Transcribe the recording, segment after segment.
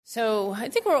So I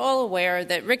think we're all aware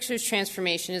that Richter's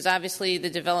transformation is obviously the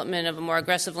development of a more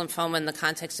aggressive lymphoma in the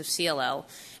context of CLL,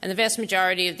 and the vast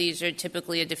majority of these are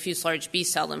typically a diffuse large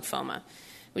B-cell lymphoma,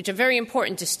 which a very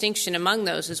important distinction among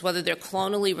those is whether they're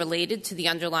clonally related to the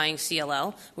underlying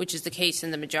CLL, which is the case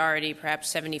in the majority, perhaps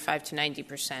 75 to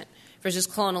 90%, versus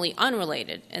clonally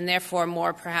unrelated, and therefore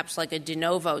more perhaps like a de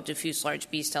novo diffuse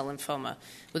large B-cell lymphoma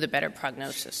with a better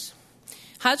prognosis.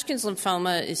 Hodgkin's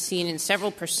lymphoma is seen in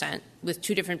several percent with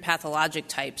two different pathologic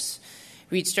types,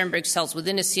 Reed-Sternberg cells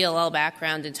within a CLL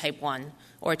background in type 1,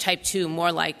 or type 2,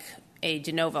 more like a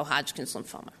de novo Hodgkin's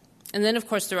lymphoma. And then, of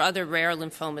course, there are other rare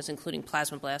lymphomas, including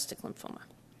plasmablastic lymphoma.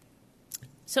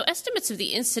 So estimates of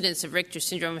the incidence of Richter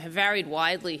syndrome have varied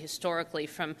widely historically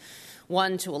from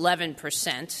 1 to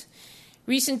 11%.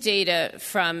 Recent data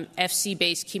from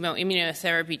FC-based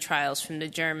chemoimmunotherapy trials from the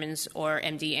Germans or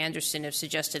MD Anderson have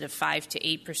suggested a 5 to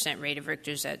 8% rate of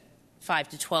Richter's at 5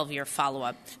 to 12-year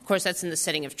follow-up. Of course, that's in the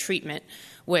setting of treatment,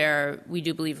 where we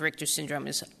do believe Richter syndrome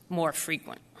is more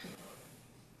frequent.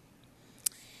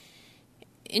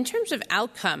 In terms of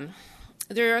outcome,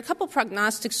 there are a couple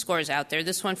prognostic scores out there,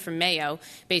 this one from Mayo,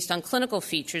 based on clinical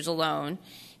features alone,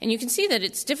 and you can see that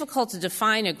it's difficult to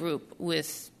define a group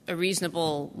with a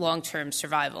reasonable long-term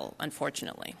survival,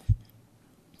 unfortunately.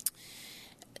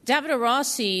 Davido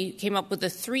Rossi came up with a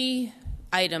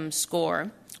 3-item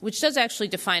score, which does actually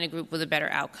define a group with a better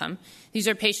outcome. These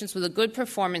are patients with a good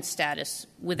performance status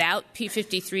without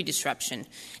p53 disruption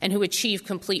and who achieve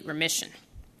complete remission.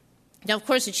 Now, of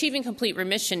course, achieving complete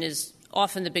remission is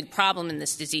often the big problem in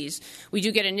this disease. We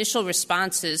do get initial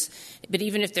responses, but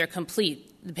even if they're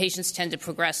complete, the patients tend to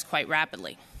progress quite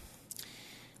rapidly.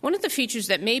 One of the features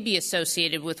that may be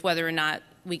associated with whether or not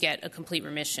we get a complete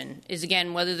remission is,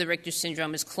 again, whether the Richter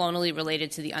syndrome is clonally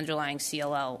related to the underlying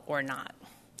CLL or not.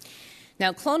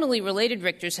 Now, clonally related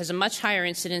Richter's has a much higher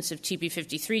incidence of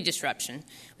TP53 disruption,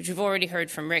 which we've already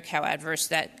heard from Rick how adverse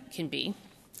that can be,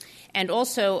 and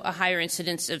also a higher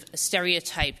incidence of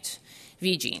stereotyped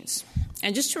V genes.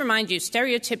 And just to remind you,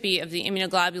 stereotypy of the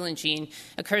immunoglobulin gene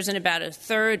occurs in about a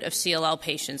third of CLL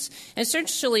patients. And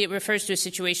essentially, it refers to a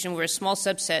situation where a small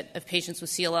subset of patients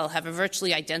with CLL have a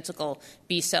virtually identical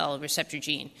B-cell receptor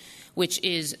gene, which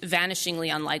is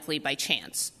vanishingly unlikely by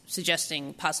chance,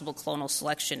 suggesting possible clonal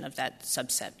selection of that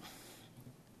subset.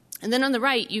 And then on the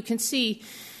right, you can see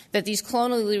that these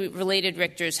clonally related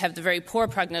Richter's have the very poor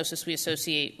prognosis we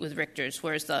associate with Richter's,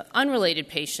 whereas the unrelated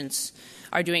patients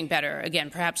are doing better, again,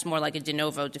 perhaps more like a de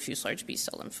novo diffuse large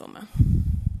B-cell lymphoma.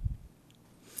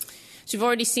 So you've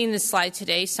already seen this slide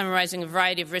today summarizing a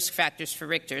variety of risk factors for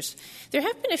Richter's. There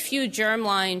have been a few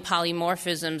germline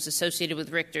polymorphisms associated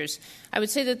with Richter's. I would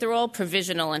say that they're all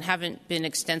provisional and haven't been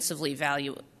extensively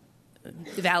validated.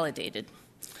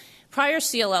 Prior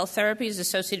CLL therapy is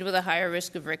associated with a higher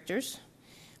risk of Richter's.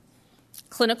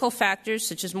 Clinical factors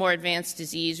such as more advanced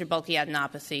disease or bulky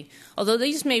adenopathy, although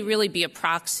these may really be a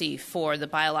proxy for the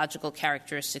biological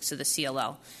characteristics of the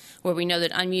CLL, where we know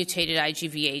that unmutated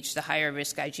IGVH, the higher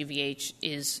risk IGVH,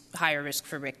 is higher risk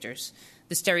for Richter's.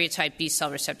 The stereotype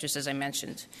B-cell receptors, as I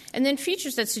mentioned. And then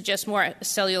features that suggest more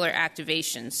cellular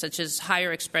activation, such as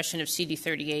higher expression of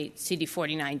CD38,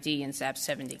 CD49D, and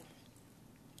ZAP70.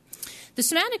 The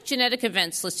somatic genetic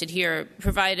events listed here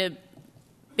provide a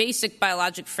basic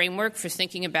biologic framework for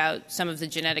thinking about some of the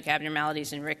genetic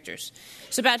abnormalities in Richter's.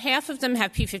 So about half of them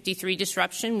have p53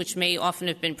 disruption, which may often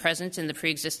have been present in the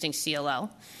pre-existing CLL.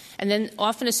 And then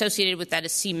often associated with that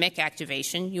is c-MYC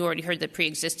activation. You already heard that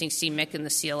pre-existing c-MYC in the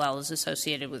CLL is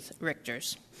associated with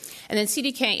Richter's. And then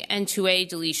CDKN2A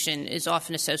deletion is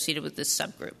often associated with this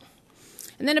subgroup.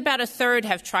 And then about a third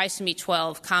have trisomy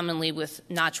 12, commonly with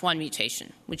Notch1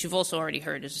 mutation, which you've also already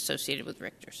heard is associated with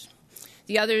Richter's.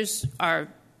 The others are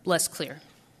less clear.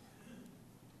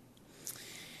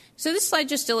 So this slide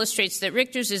just illustrates that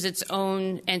Richter's is its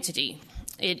own entity.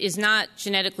 It is not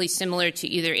genetically similar to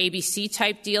either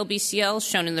ABC-type DLBCL,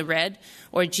 shown in the red,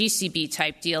 or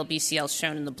GCB-type DLBCL,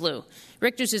 shown in the blue.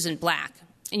 Richter's is in black.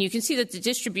 And you can see that the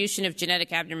distribution of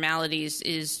genetic abnormalities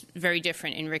is very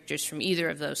different in Richter's from either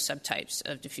of those subtypes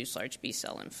of diffuse large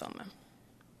B-cell lymphoma.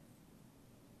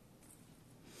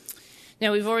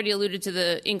 Now, we've already alluded to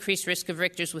the increased risk of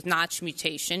Richter's with Notch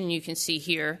mutation, and you can see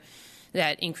here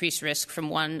that increased risk from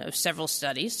one of several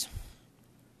studies.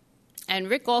 And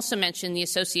Rick also mentioned the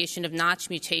association of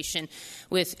Notch mutation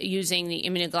with using the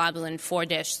immunoglobulin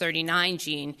 4-39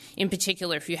 gene, in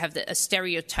particular if you have a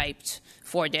stereotyped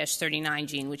 4-39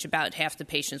 gene, which about half the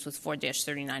patients with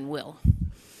 4-39 will.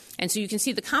 And so you can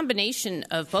see the combination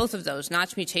of both of those,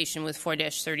 Notch mutation with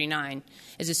 4-39,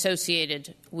 is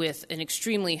associated with an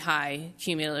extremely high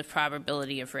cumulative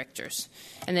probability of Richters.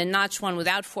 And then Notch 1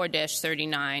 without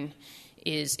 4-39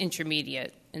 is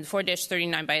intermediate, and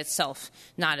 4-39 by itself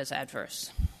not as adverse.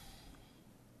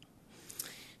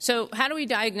 So how do we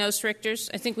diagnose Richters?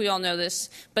 I think we all know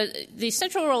this, but the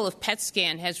central role of PET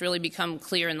scan has really become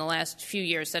clear in the last few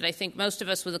years, that I think most of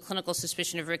us with a clinical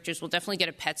suspicion of Richters will definitely get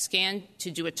a PET scan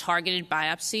to do a targeted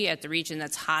biopsy at the region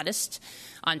that's hottest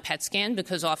on PET scan,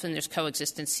 because often there's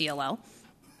coexistent CLL.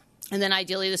 And then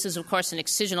ideally this is, of course, an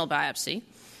excisional biopsy.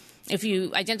 If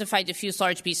you identify diffuse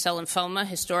large B-cell lymphoma,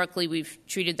 historically we've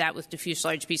treated that with diffuse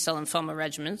large B-cell lymphoma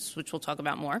regimens, which we'll talk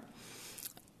about more.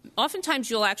 Oftentimes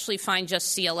you'll actually find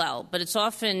just CLL, but it's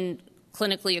often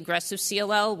clinically aggressive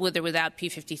CLL with or without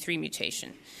P53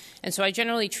 mutation. And so I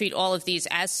generally treat all of these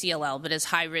as CLL, but as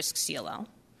high-risk CLL.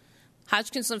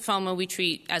 Hodgkin's lymphoma we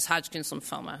treat as Hodgkin's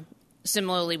lymphoma,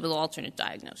 similarly with alternate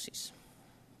diagnoses.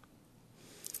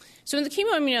 So in the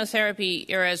chemoimmunotherapy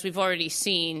era, as we've already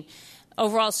seen,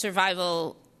 overall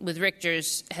survival with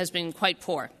Richters has been quite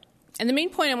poor. And the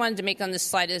main point I wanted to make on this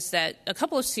slide is that a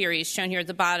couple of series shown here at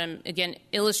the bottom, again,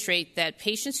 illustrate that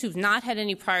patients who've not had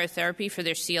any prior therapy for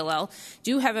their CLL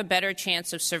do have a better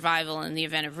chance of survival in the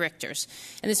event of Richters.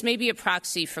 And this may be a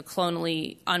proxy for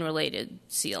clonally unrelated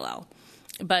CLL.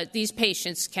 But these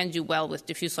patients can do well with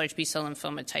diffuse large B-cell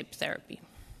lymphoma type therapy.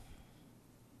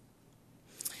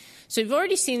 So you've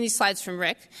already seen these slides from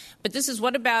Rick, but this is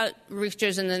what about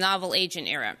Richters in the novel agent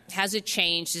era? Has it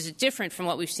changed? Is it different from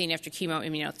what we've seen after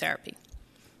chemoimmunotherapy?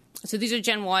 So these are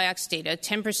Gen Y-X data,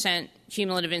 10%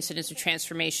 cumulative incidence of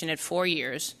transformation at 4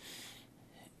 years,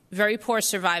 very poor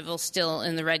survival still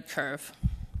in the red curve,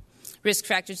 risk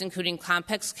factors including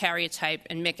complex karyotype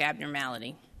and MYC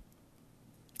abnormality.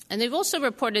 And they've also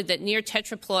reported that near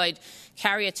tetraploid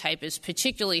karyotype is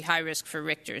particularly high risk for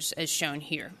Richters, as shown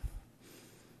here.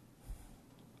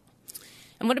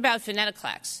 And what about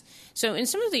venetoclax? So in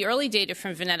some of the early data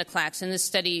from venetoclax, in this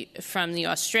study from the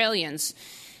Australians,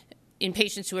 in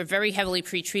patients who were very heavily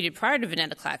pretreated prior to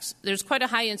venetoclax, there's quite a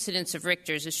high incidence of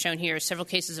Richters, as shown here, several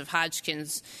cases of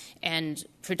Hodgkin's and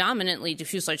predominantly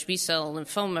diffuse large B-cell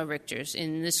lymphoma Richters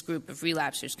in this group of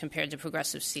relapsers compared to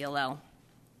progressive CLL.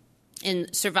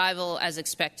 And survival, as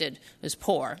expected, was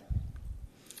poor.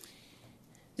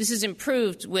 This is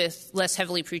improved with less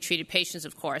heavily pretreated patients,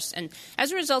 of course. And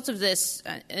as a result of this,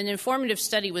 an informative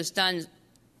study was done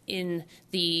in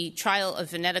the trial of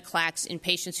venetoclax in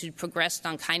patients who progressed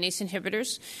on kinase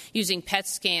inhibitors, using PET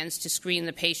scans to screen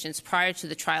the patients prior to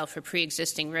the trial for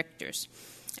pre-existing Richters.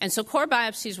 And so core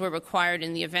biopsies were required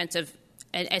in the event of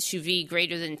an SUV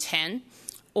greater than 10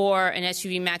 or an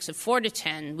SUV max of 4 to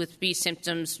 10 with B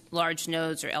symptoms, large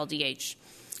nodes, or LDH.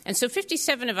 And so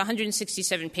 57 of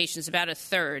 167 patients, about a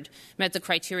third, met the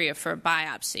criteria for a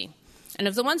biopsy. And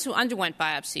of the ones who underwent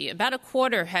biopsy, about a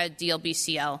quarter had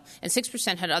DLBCL and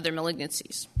 6% had other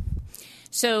malignancies.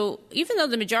 So even though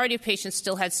the majority of patients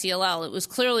still had CLL, it was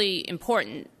clearly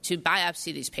important to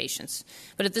biopsy these patients.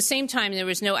 But at the same time, there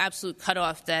was no absolute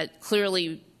cutoff that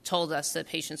clearly told us that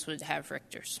patients would have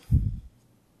Richters.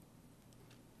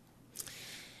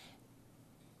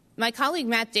 My colleague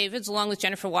Matt Davids, along with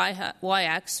Jennifer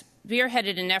Y-X,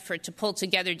 spearheaded an effort to pull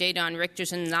together data on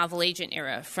Richters in the novel agent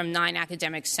era from 9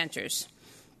 academic centers.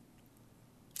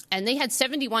 And they had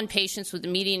 71 patients with a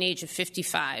median age of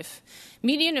 55,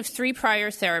 median of 3 prior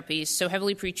therapies, so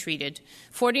heavily pretreated.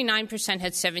 49%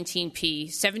 had 17P,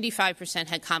 75%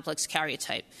 had complex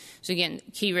karyotype. So again,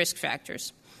 key risk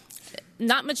factors.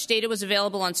 Not much data was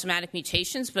available on somatic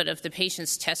mutations, but of the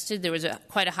patients tested, there was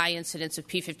quite a high incidence of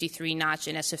P53 Notch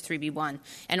and SF3B1.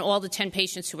 And all the 10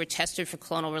 patients who were tested for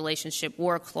clonal relationship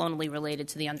were clonally related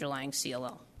to the underlying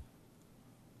CLL.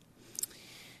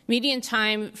 Median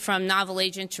time from novel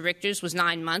agent to Richters was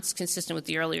 9 months, consistent with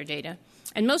the earlier data.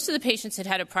 And most of the patients had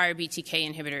had a prior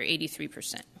BTK inhibitor,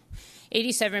 83%.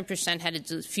 87% had a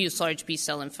diffuse large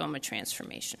B-cell lymphoma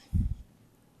transformation.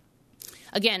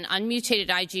 Again, unmutated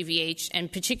IGVH,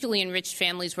 and particularly enriched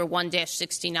families were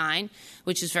 1-69,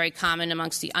 which is very common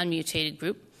amongst the unmutated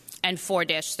group, and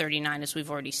 4-39, as we've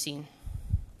already seen.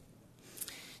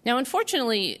 Now,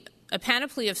 unfortunately, a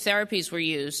panoply of therapies were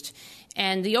used,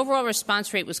 and the overall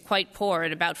response rate was quite poor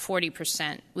at about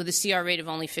 40%, with a CR rate of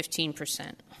only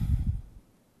 15%.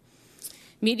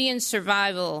 Median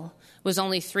survival was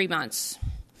only 3 months.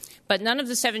 But none of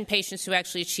the 7 patients who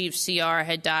actually achieved CR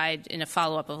had died in a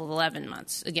follow-up of 11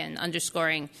 months, again,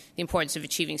 underscoring the importance of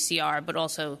achieving CR, but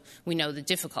also we know the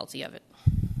difficulty of it.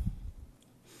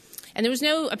 And there was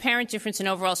no apparent difference in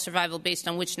overall survival based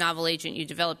on which novel agent you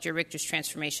developed your Richter's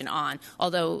transformation on,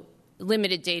 although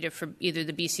limited data for either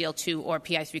the BCL2 or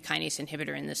PI3 kinase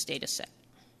inhibitor in this data set.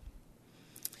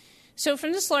 So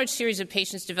from this large series of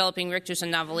patients developing Richter's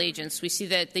and novel agents, we see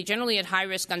that they generally had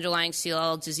high-risk underlying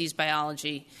CLL disease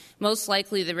biology. Most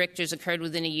likely the Richter's occurred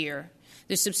within a year.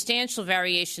 There's substantial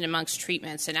variation amongst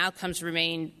treatments, and outcomes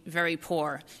remain very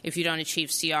poor if you don't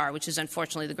achieve CR, which is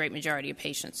unfortunately the great majority of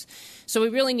patients. So we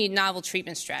really need novel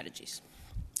treatment strategies.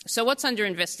 So what's under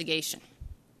investigation?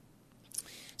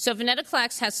 So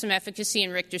venetoclax has some efficacy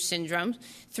in Richter syndrome,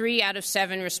 3 out of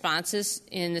 7 responses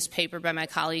in this paper by my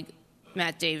colleague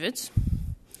Matt Davids.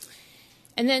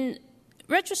 And then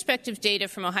retrospective data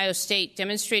from Ohio State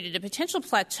demonstrated a potential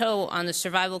plateau on the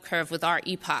survival curve with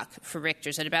R-epoch for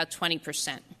Richter's at about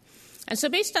 20%. And so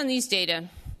based on these data,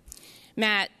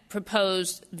 Matt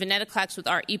proposed venetoclax with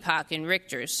R-epoch in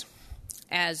Richter's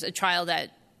as a trial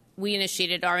that we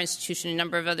initiated, our institution, and a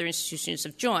number of other institutions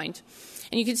have joined.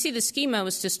 And you can see the schema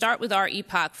was to start with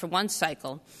R-epoch for 1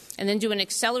 cycle and then do an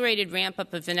accelerated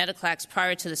ramp-up of venetoclax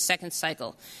prior to the 2nd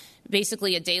cycle,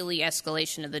 basically a daily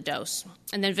escalation of the dose.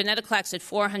 And then venetoclax at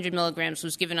 400 milligrams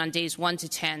was given on days 1 to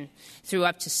 10 through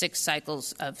up to 6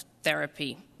 cycles of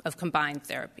therapy, of combined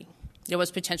therapy. There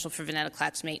was potential for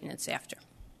venetoclax maintenance after.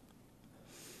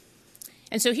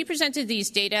 And so he presented these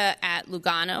data at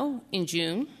Lugano in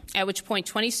June, at which point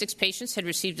 26 patients had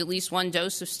received at least 1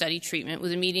 dose of study treatment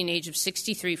with a median age of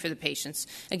 63 for the patients.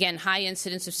 Again, high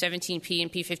incidence of 17p and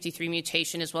p53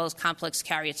 mutation as well as complex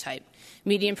karyotype.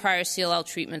 Median prior CLL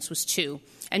treatments was 2,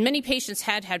 and many patients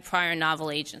had had prior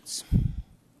novel agents.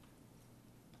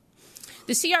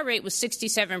 The CR rate was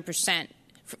 67%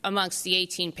 amongst the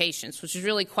 18 patients, which is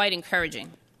really quite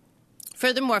encouraging.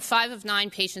 Furthermore, 5 of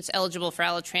 9 patients eligible for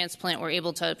allotransplant were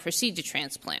able to proceed to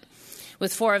transplant,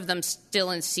 with 4 of them still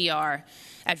in CR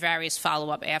at various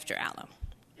follow-up after allo.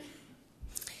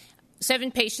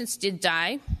 7 patients did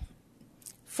die,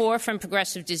 4 from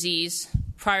progressive disease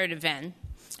prior to ven,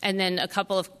 and then a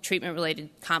couple of treatment-related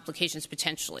complications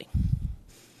potentially.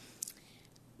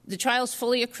 The trial is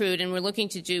fully accrued, and we're looking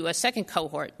to do a second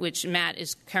cohort, which Matt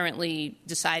is currently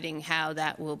deciding how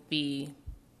that will be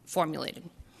formulated.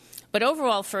 But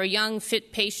overall, for a young,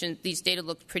 fit patient, these data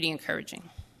look pretty encouraging.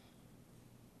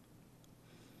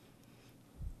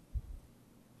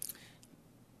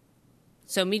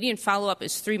 So median follow-up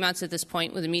is 3 months at this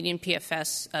point with a median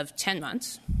PFS of 10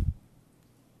 months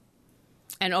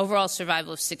and overall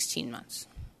survival of 16 months.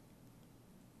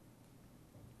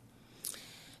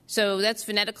 So that's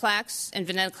venetoclax and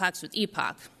venetoclax with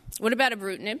epoch. What about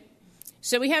ibrutinib?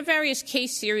 So we have various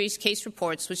case series, case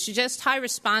reports, which suggest high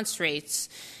response rates,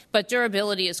 but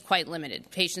durability is quite limited.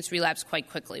 Patients relapse quite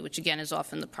quickly, which again is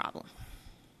often the problem.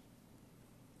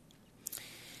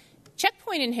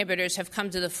 Checkpoint inhibitors have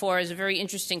come to the fore as a very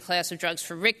interesting class of drugs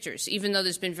for Richter's, even though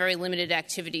there's been very limited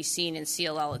activity seen in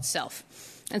CLL itself.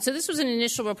 And so this was an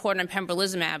initial report on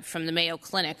pembrolizumab from the Mayo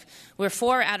Clinic, where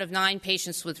 4 out of 9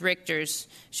 patients with Richter's,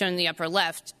 shown in the upper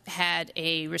left, had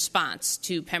a response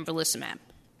to pembrolizumab.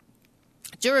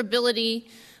 Durability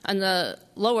on the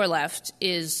lower left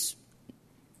is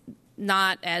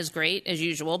not as great as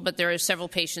usual, but there are several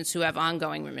patients who have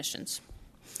ongoing remissions.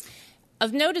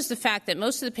 Of note is the fact that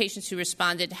most of the patients who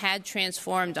responded had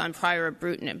transformed on prior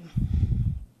ibrutinib.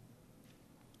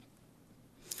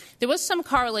 There was some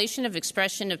correlation of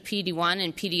expression of PD-1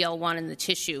 and PD-L1 in the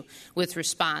tissue with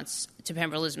response to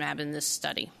pembrolizumab in this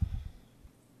study.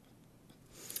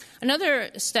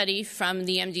 Another study from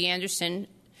the MD Anderson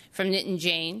from Nitin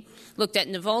Jain looked at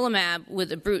nivolumab with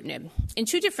ibrutinib in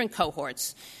 2 different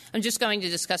cohorts. I'm just going to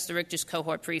discuss the Richter's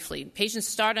cohort briefly. Patients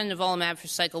start on nivolumab for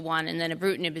cycle 1, and then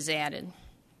ibrutinib is added.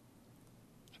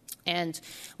 And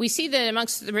we see that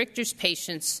amongst the Richter's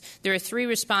patients, there are 3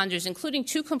 responders, including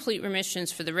 2 complete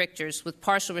remissions for the Richter's, with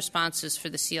partial responses for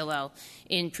the CLL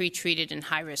in pretreated and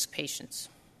high-risk patients.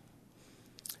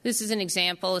 This is an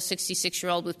example, a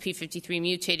 66-year-old with p53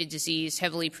 mutated disease,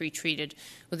 heavily pretreated,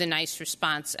 with a nice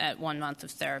response at 1 month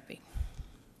of therapy.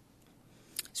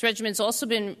 This regimen's also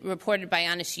been reported by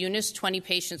Anis Yunus, 20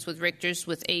 patients with Richter's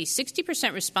with a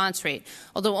 60% response rate,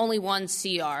 although only 1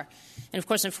 CR. And of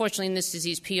course, unfortunately, in this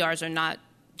disease, PRs are not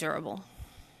durable.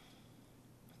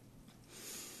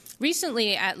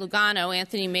 Recently at Lugano,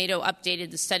 Anthony Mato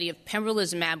updated the study of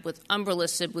pembrolizumab with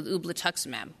umbralisib with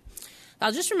ublituximab.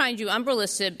 I'll just remind you,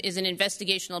 umbralisib is an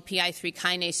investigational PI3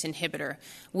 kinase inhibitor,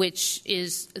 which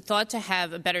is thought to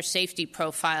have a better safety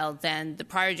profile than the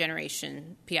prior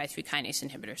generation PI3 kinase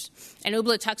inhibitors. And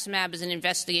ublituximab is an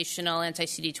investigational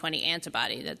anti-CD20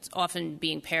 antibody that's often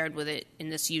being paired with it in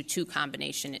this U2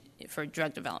 combination for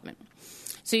drug development.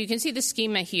 So you can see the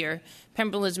schema here,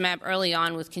 pembrolizumab early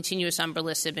on with continuous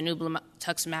umbralisib and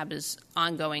rituximab is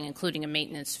ongoing, including a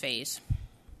maintenance phase.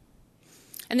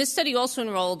 And this study also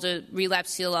enrolled a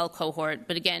relapsed CLL cohort,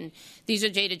 but again, these are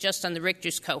data just on the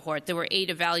Richter's cohort. There were 8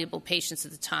 evaluable patients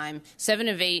at the time. 7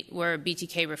 of 8 were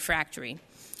BTK refractory.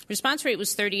 Response rate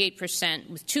was 38%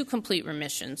 with 2 complete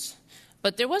remissions.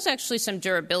 But there was actually some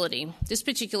durability. This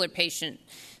particular patient,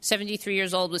 73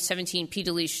 years old with 17p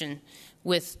deletion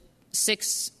with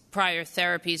 6 prior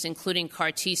therapies, including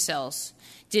CAR T cells,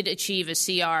 did achieve a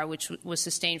CR, which was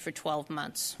sustained for 12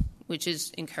 months, which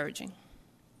is encouraging.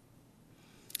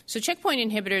 So checkpoint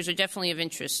inhibitors are definitely of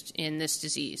interest in this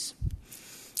disease.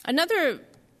 Another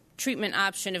treatment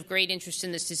option of great interest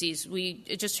in this disease, we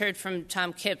just heard from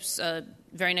Tom Kipps a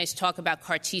very nice talk about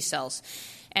CAR T cells,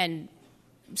 and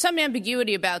some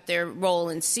ambiguity about their role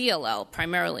in CLL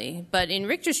primarily, but in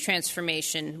Richter's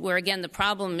transformation, where again the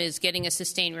problem is getting a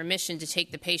sustained remission to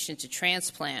take the patient to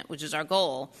transplant, which is our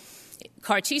goal,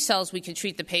 CAR T cells, we can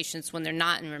treat the patients when they're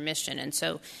not in remission, and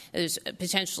so there's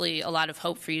potentially a lot of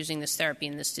hope for using this therapy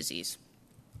in this disease.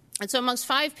 And so amongst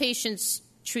 5 patients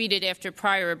treated after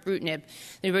prior ibrutinib,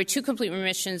 there were 2 complete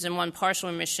remissions and 1 partial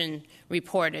remission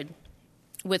reported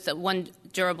with 1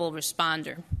 durable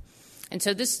responder. And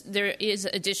so there is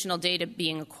additional data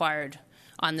being acquired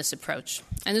on this approach.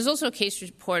 And there's also a case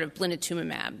report of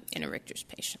blinatumomab in a Richter's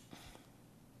patient.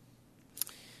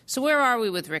 So where are we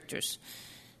with Richter's?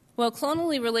 Well,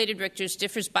 clonally related Richter's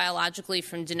differs biologically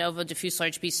from de novo diffuse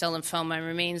large B-cell lymphoma and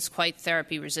remains quite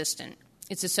therapy resistant.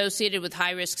 It's associated with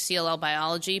high-risk CLL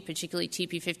biology, particularly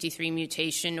TP53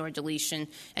 mutation or deletion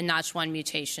and Notch1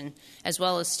 mutation, as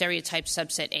well as stereotype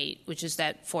subset 8, which is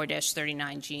that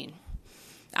 4-39 gene.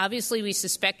 Obviously, we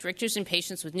suspect Richter's in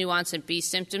patients with new-onset B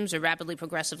symptoms or rapidly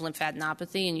progressive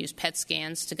lymphadenopathy and use PET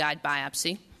scans to guide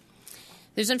biopsy.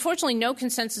 There's unfortunately no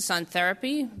consensus on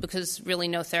therapy because really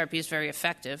no therapy is very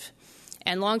effective.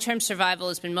 And long-term survival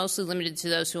has been mostly limited to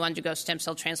those who undergo stem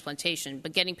cell transplantation,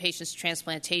 but getting patients to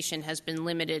transplantation has been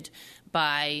limited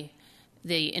by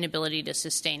the inability to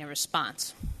sustain a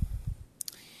response.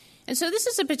 And so this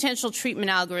is a potential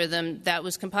treatment algorithm that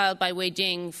was compiled by Wei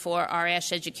Ding for our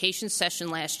ASH education session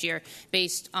last year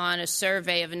based on a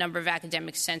survey of a number of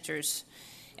academic centers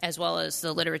as well as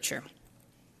the literature.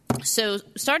 So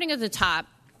starting at the top,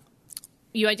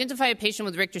 you identify a patient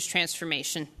with Richter's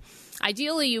transformation.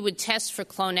 Ideally, you would test for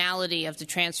clonality of the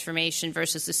transformation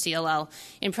versus the CLL.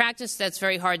 In practice, that's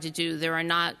very hard to do. There are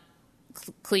not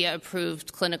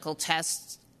CLIA-approved clinical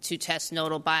tests to test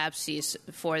nodal biopsies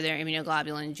for their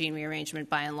immunoglobulin and gene rearrangement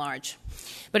by and large.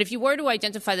 But if you were to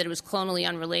identify that it was clonally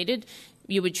unrelated,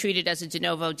 you would treat it as a de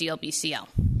novo DLBCL.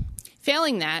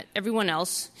 Failing that, everyone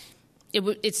else,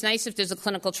 it's nice if there's a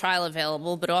clinical trial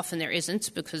available, but often there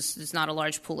isn't because there's not a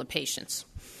large pool of patients.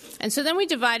 And so then we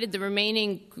divided the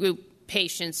remaining group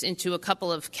patients into a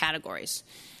couple of categories.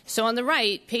 So on the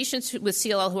right, patients with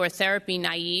CLL who are therapy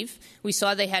naive, we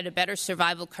saw they had a better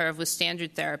survival curve with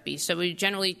standard therapy. So we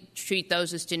generally treat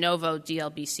those as de novo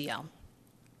DLBCL.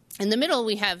 In the middle,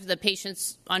 we have the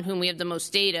patients on whom we have the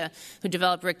most data who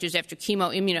develop Richter's after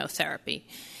chemoimmunotherapy.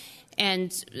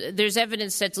 And there's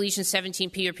evidence that deletion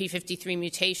 17p or p53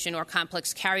 mutation or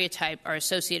complex karyotype are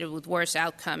associated with worse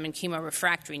outcome and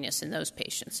chemorefractoriness in those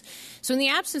patients. So in the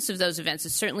absence of those events,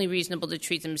 it's certainly reasonable to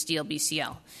treat them as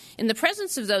DLBCL. In the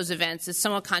presence of those events, it's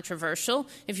somewhat controversial.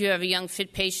 If you have a young,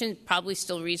 fit patient, probably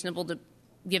still reasonable to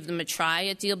give them a try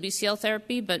at DLBCL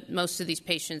therapy, but most of these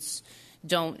patients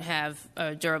don't have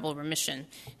a durable remission.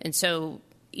 And so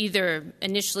either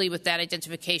initially with that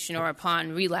identification or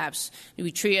upon relapse,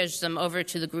 we triage them over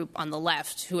to the group on the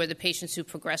left, who are the patients who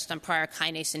progressed on prior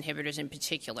kinase inhibitors in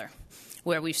particular,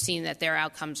 where we've seen that their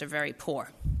outcomes are very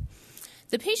poor.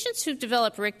 The patients who've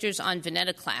developed Richter's on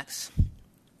venetoclax,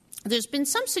 there's been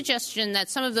some suggestion that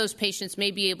some of those patients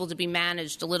may be able to be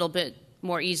managed a little bit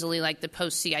more easily like the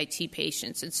post-CIT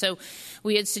patients. And so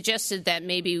we had suggested that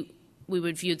maybe we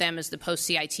would view them as the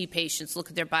post-CIT patients, look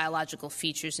at their biological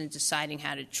features in deciding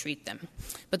how to treat them.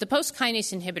 But the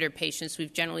post-kinase inhibitor patients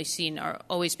we've generally seen are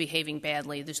always behaving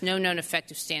badly. There's no known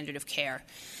effective standard of care.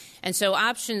 And so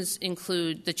options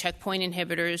include the checkpoint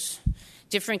inhibitors,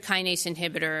 different kinase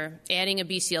inhibitor, adding a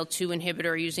BCL2 inhibitor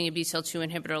or using a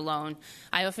BCL2 inhibitor alone.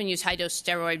 I often use high-dose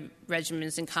steroid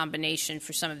regimens in combination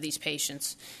for some of these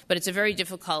patients, but it's a very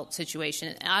difficult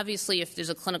situation. Obviously, if there's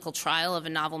a clinical trial of a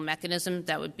novel mechanism,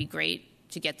 that would be great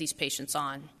to get these patients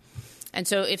on. And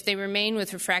so if they remain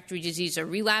with refractory disease or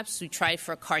relapse, we try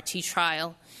for a CAR T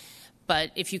trial.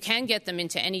 But if you can get them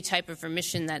into any type of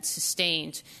remission that's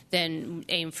sustained, then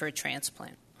aim for a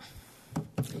transplant.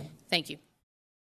 Thank you.